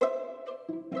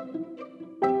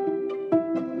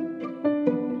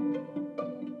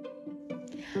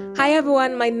Hi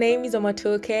everyone, my name is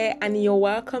Omatoke and you're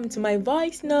welcome to my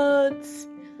voice notes.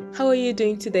 How are you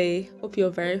doing today? Hope you're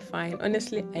very fine.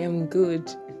 Honestly, I am good.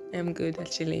 I am good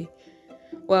actually.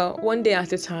 Well, one day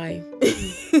at a time.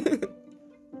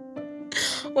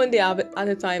 One day at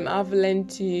a time, I've learned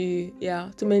to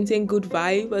maintain good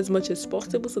vibe as much as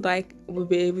possible so that I will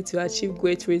be able to achieve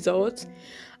great results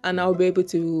and I'll be able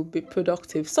to be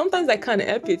productive. Sometimes I can't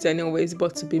help it anyways,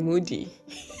 but to be moody.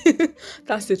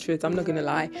 That's the truth. I'm not gonna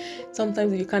lie.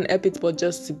 Sometimes you can't help it, but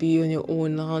just to be on your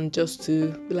own and just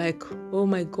to be like, oh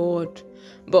my god.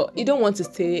 But you don't want to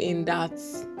stay in that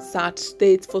sad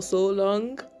state for so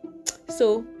long.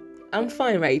 So I'm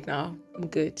fine right now. I'm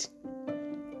good.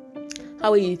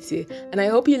 How are you too? And I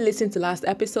hope you listened to last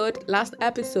episode. Last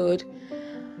episode,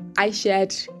 I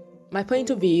shared my point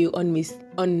of view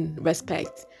on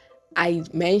respect. I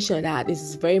mentioned that this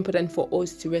is very important for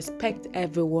us to respect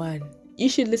everyone. You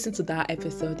should listen to that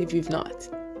episode if you've not.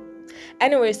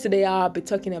 Anyways, today I'll be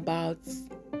talking about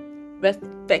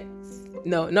respect.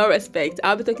 No, not respect.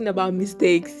 I'll be talking about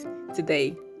mistakes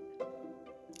today.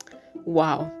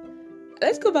 Wow.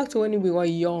 Let's go back to when we were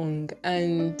young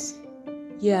and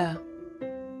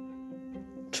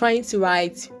trying to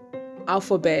write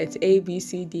alphabet A, B,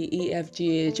 C, D, E, F,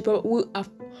 G, H. We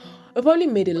probably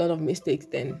made a lot of mistakes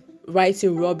then.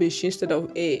 Writing rubbish instead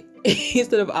of A,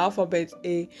 instead of alphabet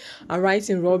A, and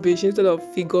writing rubbish instead of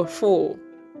figure 4.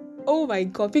 Oh my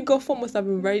god, figure 4 must have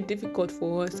been very difficult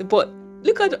for us. But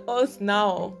look at us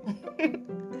now.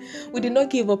 We did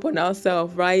not give up on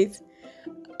ourselves, right?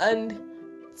 And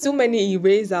too many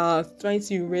erasers, trying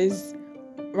to erase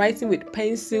writing with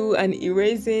pencil and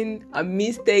erasing our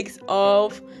mistakes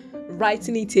of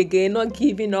writing it again, not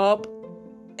giving up.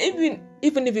 Even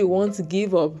if we want to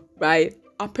give up, right?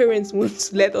 Our parents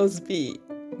won't let us be.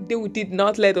 They did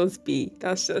not let us be.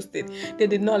 That's just it. They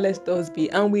did not let us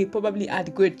be. And we probably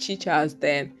had great teachers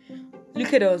then.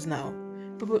 Look at us now.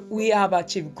 We have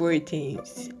achieved great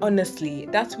things. Honestly,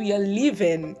 that we are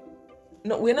living.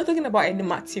 No, we're not talking about any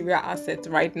material asset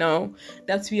right now.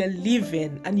 That we are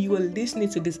living and you are listening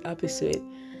to this episode.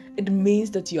 It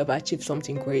means that you have achieved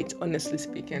something great, honestly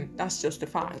speaking. That's just the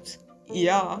fact.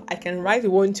 Yeah, I can write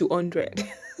 1 to 100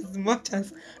 as much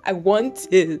as I want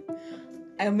to.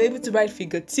 I'm able to write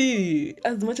figure 2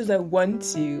 as much as I want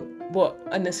to. But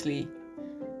honestly,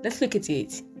 let's look at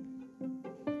it.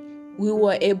 We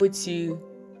were able to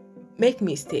make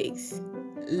mistakes,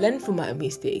 learn from our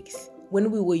mistakes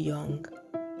when we were young.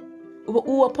 We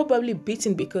were probably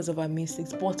beaten because of our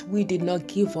mistakes, but we did not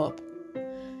give up.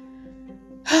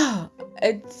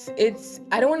 It's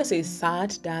I don't want to say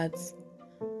sad that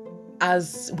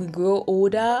as we grow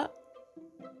older,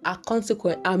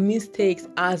 our mistakes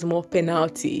has more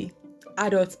penalty.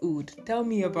 Adulthood, tell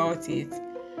me about it.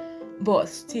 But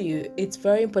still, it's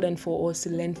very important for us to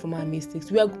learn from our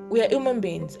mistakes. We are human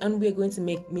beings and we are going to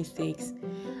make mistakes.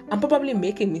 I'm probably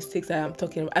making mistakes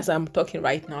as I'm talking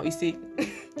right now. You see,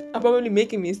 I'm probably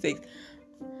making mistakes.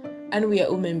 And we are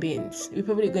human beings. We're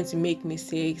probably going to make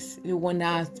mistakes. The one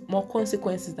that has more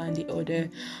consequences than the other.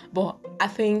 But I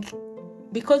think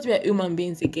because we are human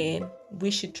beings again,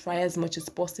 we should try as much as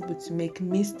possible to make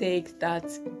mistakes that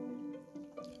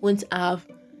won't have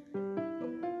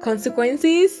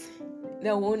consequences.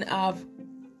 That won't have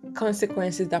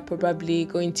consequences that probably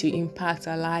going to impact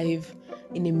our life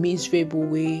in a miserable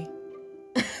way.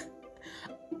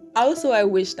 Also, I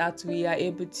wish that we are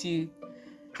able to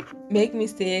make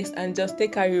mistakes and just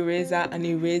take our eraser and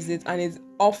erase it and it's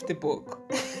off the book.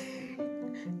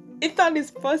 If that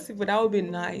is possible, that would be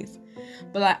nice.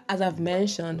 But as I've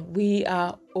mentioned, we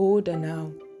are older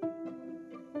now.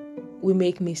 We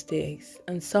make mistakes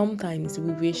and sometimes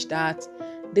we wish that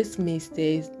these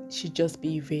mistakes should just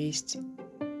be erased.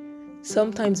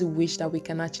 Sometimes we wish that we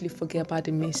can actually forget about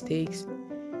the mistakes,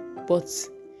 but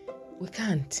we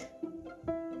can't.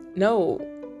 No,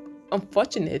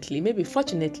 unfortunately, maybe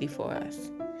fortunately for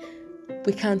us,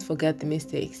 we can't forget the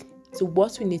mistakes. So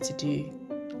what we need to do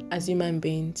as human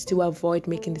beings to avoid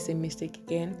making the same mistake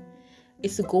again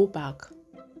is to go back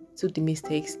to the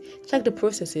mistakes, check the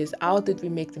processes. How did we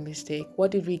make the mistake?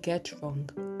 What did we get wrong?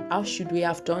 How should we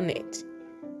have done it?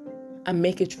 And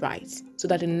make it right so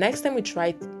that the next time we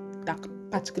try that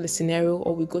particular scenario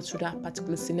or we go through that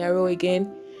particular scenario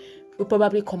again, we'll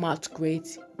probably come out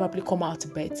great, probably come out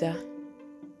better.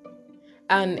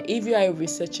 And if you are a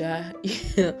researcher,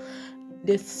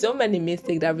 there's so many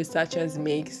mistakes that researchers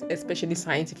make, especially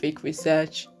scientific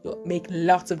research. You make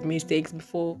lots of mistakes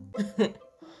before.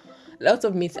 Lots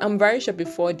of mistakes. I'm very sure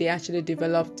before they actually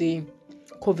developed the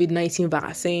COVID-19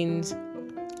 vaccines,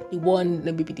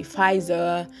 maybe the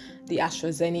Pfizer, the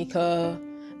AstraZeneca,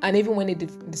 And even when they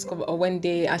discover, or when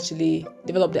they actually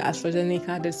develop the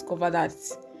AstraZeneca, they discover that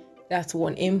that's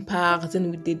one impact,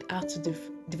 and they have to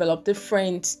develop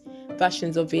different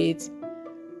versions of it.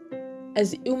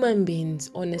 As human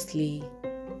beings, honestly,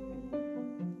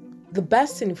 the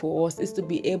best thing for us is to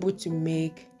be able to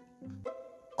make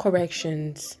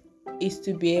corrections, is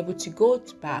to be able to go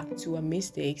back to our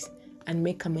mistakes and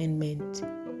make amendment.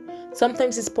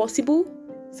 Sometimes it's possible,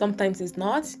 sometimes it's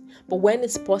not, but when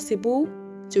it's possible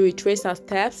to retrace our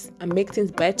steps and make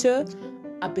things better,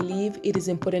 I believe it is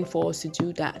important for us to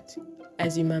do that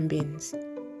as human beings.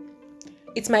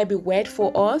 It might be weird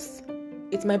for us,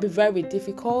 it might be very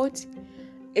difficult,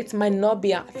 it might not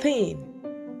be a thing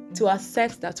to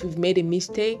accept that we've made a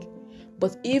mistake,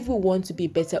 but if we want to be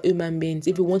better human beings,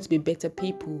 if we want to be better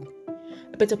people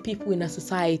in a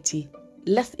society,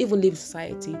 let's even leave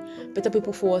society, better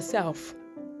people for ourselves.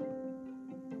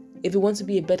 If we want to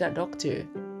be a better doctor,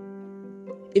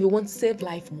 if we want to save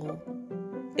life more,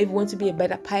 if we want to be a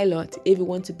better pilot, if we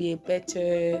want to be a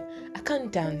better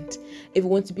accountant, if we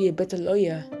want to be a better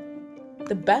lawyer,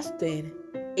 the best thing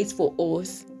is for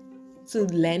us to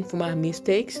learn from our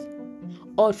mistakes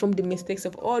or from the mistakes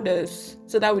of others,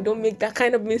 so that we don't make that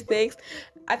kind of mistakes.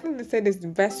 I think they said it's the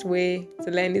best way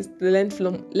to learn is to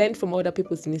learn from other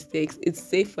people's mistakes. It's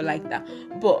safer like that.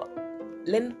 But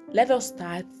let us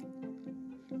start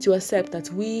to accept that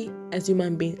we as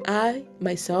human beings, I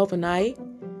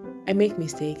make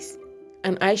mistakes,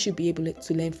 and I should be able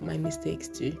to learn from my mistakes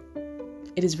too.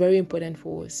 It is very important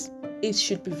for us. It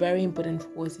should be very important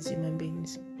for us as human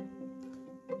beings.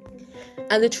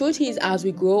 And the truth is, as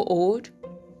we grow old,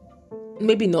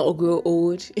 maybe not grow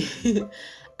old,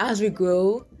 as we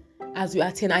grow, as we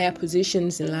attain higher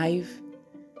positions in life,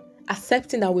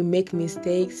 accepting that we make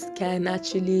mistakes can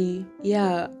actually,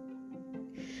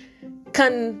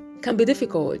 can be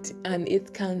difficult. And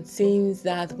it can seem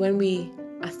that when we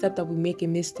accept that we make a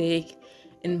mistake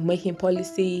in making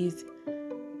policies,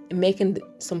 in making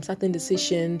some certain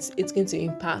decisions, it's going to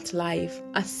impact life.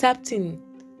 Accepting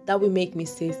that we make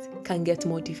mistakes can get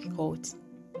more difficult.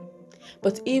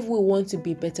 But if we want to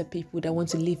be better people that want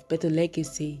to leave better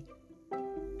legacy,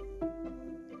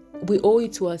 we owe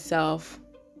it to ourselves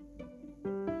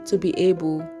to be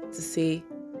able to say,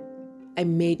 I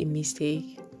made a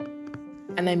mistake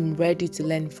and I'm ready to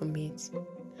learn from it.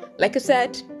 Like I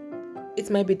said,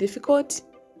 it might be difficult.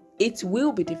 It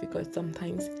will be difficult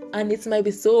sometimes. And it might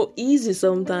be so easy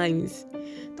sometimes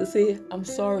to say, I'm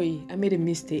sorry, I made a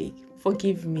mistake.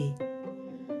 Forgive me.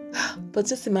 But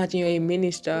just imagine you're a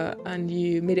minister and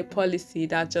you made a policy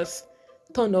that just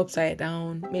turned upside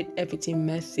down, made everything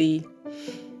messy.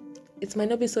 It might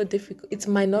not be so difficult. It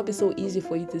might not be so easy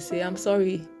for you to say, I'm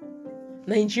sorry.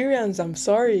 Nigerians, I'm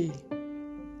sorry.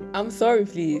 I'm sorry,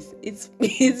 please. It's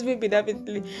maybe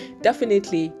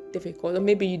definitely difficult. Or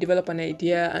maybe you develop an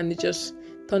idea and it just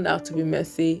turned out to be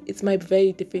messy. It might be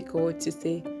very difficult to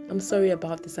say, I'm sorry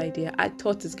about this idea. I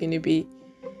thought it's going to be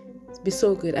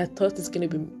so good. I thought it's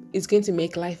going to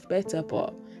make life better,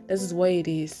 but this is what it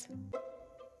is.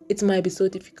 It might be so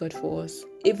difficult for us,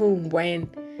 even when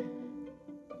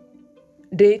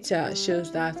data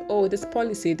shows that, this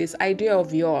policy, this idea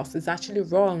of yours is actually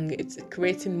wrong. It's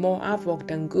creating more havoc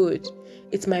than good.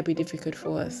 It might be difficult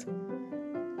for us.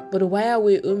 But why are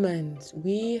we humans?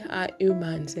 We are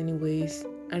humans anyways,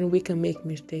 and we can make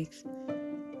mistakes.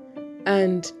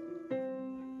 And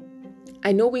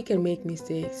I know we can make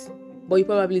mistakes, but you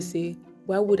probably say,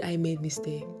 why would I make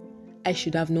mistake? I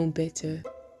should have known better.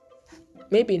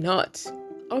 Maybe not.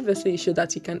 Obviously, it shows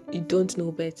that you don't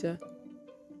know better.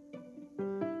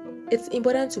 It's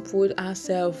important to put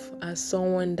ourselves as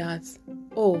someone that,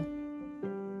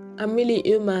 I'm really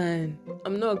human.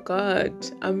 I'm not God.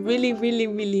 I'm really, really,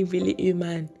 really, really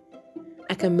human.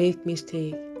 I can make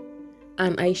mistakes,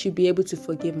 and I should be able to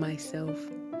forgive myself,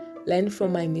 learn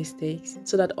from my mistakes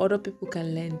so that other people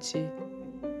can learn too.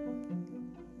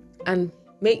 And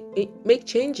make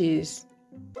changes,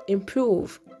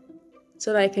 improve,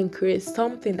 so that I can create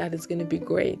something that is going to be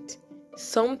great,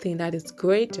 something that is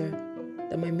greater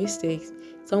than my mistakes,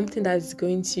 something that is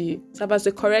going to serve as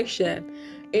a correction.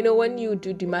 When you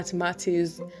do the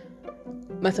mathematics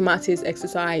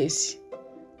exercise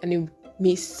and you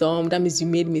miss some, that means you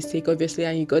made a mistake, obviously,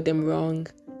 and you got them wrong.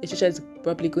 The teacher is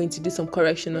probably going to do some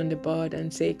correction on the board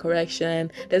and say,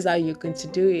 correction, that's how you're going to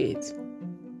do it.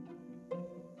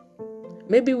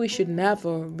 Maybe we should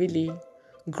never really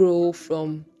grow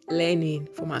from learning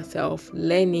from ourselves,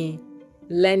 learning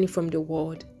from the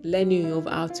world, learning of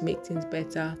how to make things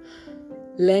better,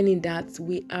 learning that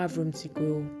we have room to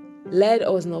grow. Let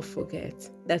us not forget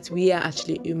that we are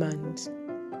actually humans.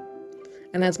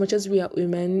 And as much as we are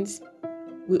humans,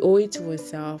 We owe it to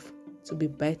ourselves to be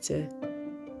better.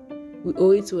 We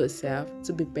owe it to ourselves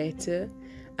to be better.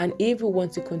 And if we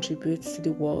want to contribute to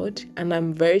the world, and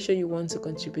I'm very sure you want to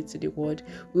contribute to the world,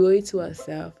 we owe it to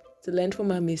ourselves to learn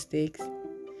from our mistakes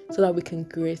so that we can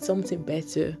create something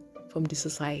better from the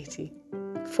society,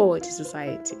 for the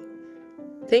society.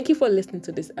 Thank you for listening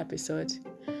to this episode.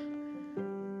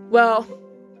 Well,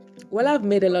 I've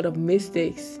made a lot of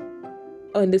mistakes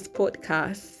on this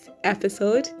podcast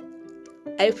episode,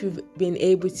 if you've been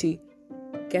able to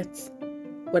get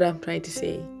what I'm trying to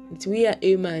say, we are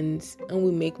humans and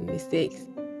we make mistakes.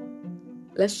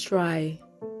 Let's try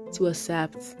to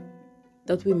accept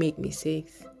that we make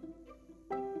mistakes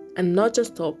and not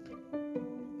just stop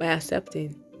by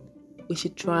accepting. We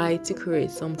should try to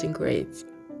create something greater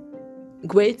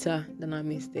than our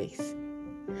mistakes.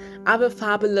 Have a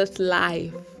fabulous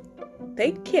life.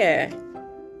 Take care.